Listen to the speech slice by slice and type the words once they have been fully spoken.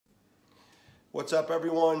What's up,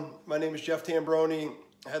 everyone? My name is Jeff Tambroni,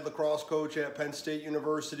 head lacrosse coach at Penn State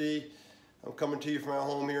University. I'm coming to you from my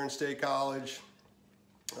home here in State College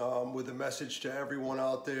with a message to everyone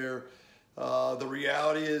out there. The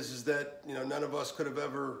reality is that none of us could have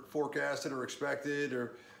ever forecasted or expected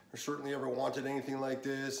or certainly ever wanted anything like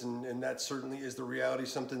this, and that certainly is the reality,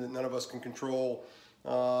 something that none of us can control.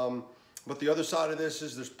 But the other side of this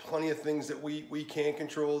is there's plenty of things that we can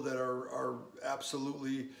control that are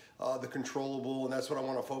absolutely the controllable, and that's what I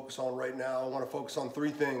want to focus on right now. I want to focus on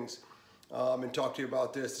three things and talk to you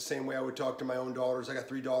about this the same way I would talk to my own daughters. I got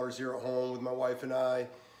three daughters here at home with my wife and I,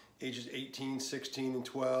 ages 18, 16, and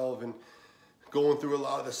 12, and going through a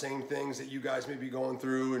lot of the same things that you guys may be going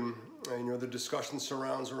through, and the discussion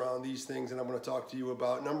surrounds around these things, and I'm going to talk to you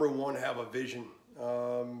about. Number one, have a vision.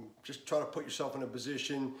 Just try to put yourself in a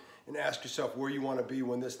position and ask yourself where you want to be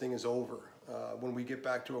when this thing is over. When we get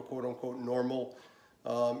back to a quote-unquote normal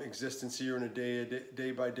existence here in a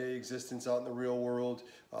day-by-day existence out in the real world,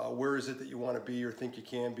 where is it that you want to be or think you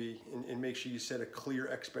can be, and make sure you set a clear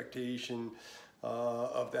expectation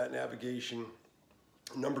of that navigation.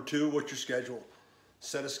 Number two, what's your schedule?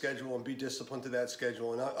 Set a schedule and be disciplined to that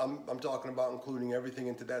schedule. And I'm talking about including everything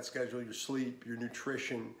into that schedule: your sleep, your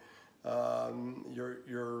nutrition,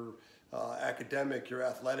 your academic, your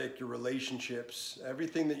athletic, your relationships.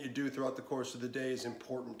 Everything that you do throughout the course of the day is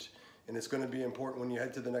important, and it's going to be important when you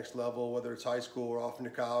head to the next level, whether it's high school or off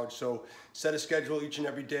into college. So set a schedule each and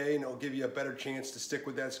every day, and it'll give you a better chance to stick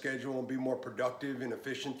with that schedule and be more productive and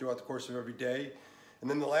efficient throughout the course of every day. And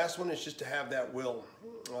then the last one is just to have that will.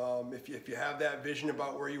 If you have that vision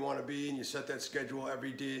about where you want to be and you set that schedule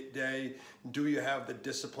every day, do you have the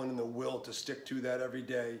discipline and the will to stick to that every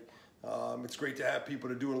day? It's great to have people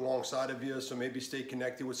to do it alongside of you, so maybe stay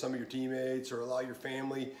connected with some of your teammates or allow your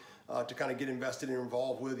family to kind of get invested and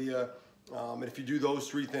involved with you. And if you do those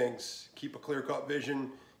three things, keep a clear-cut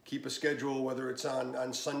vision, keep a schedule, whether it's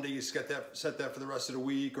on Sunday, you set that for the rest of the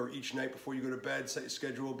week, or each night before you go to bed, set your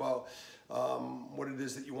schedule about what it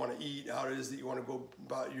is that you want to eat, how it is that you want to go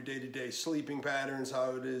about your day-to-day sleeping patterns,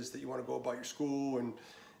 how it is that you want to go about your school and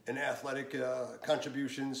athletic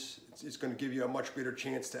contributions. It's going to give you a much greater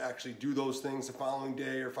chance to actually do those things the following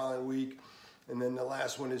day or following week. And then the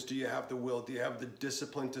last one is, do you have the will? Do you have the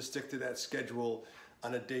discipline to stick to that schedule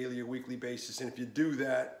on a daily or weekly basis? And if you do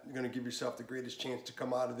that, you're going to give yourself the greatest chance to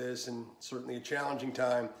come out of this, and certainly a challenging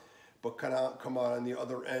time, but come out on the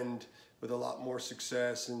other end with a lot more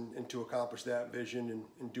success and to accomplish that vision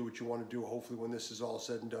and do what you want to do, hopefully, when this is all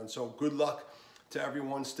said and done. So good luck to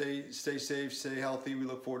everyone. Stay safe, stay healthy. We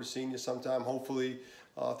look forward to seeing you sometime, hopefully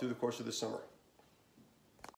through the course of the summer.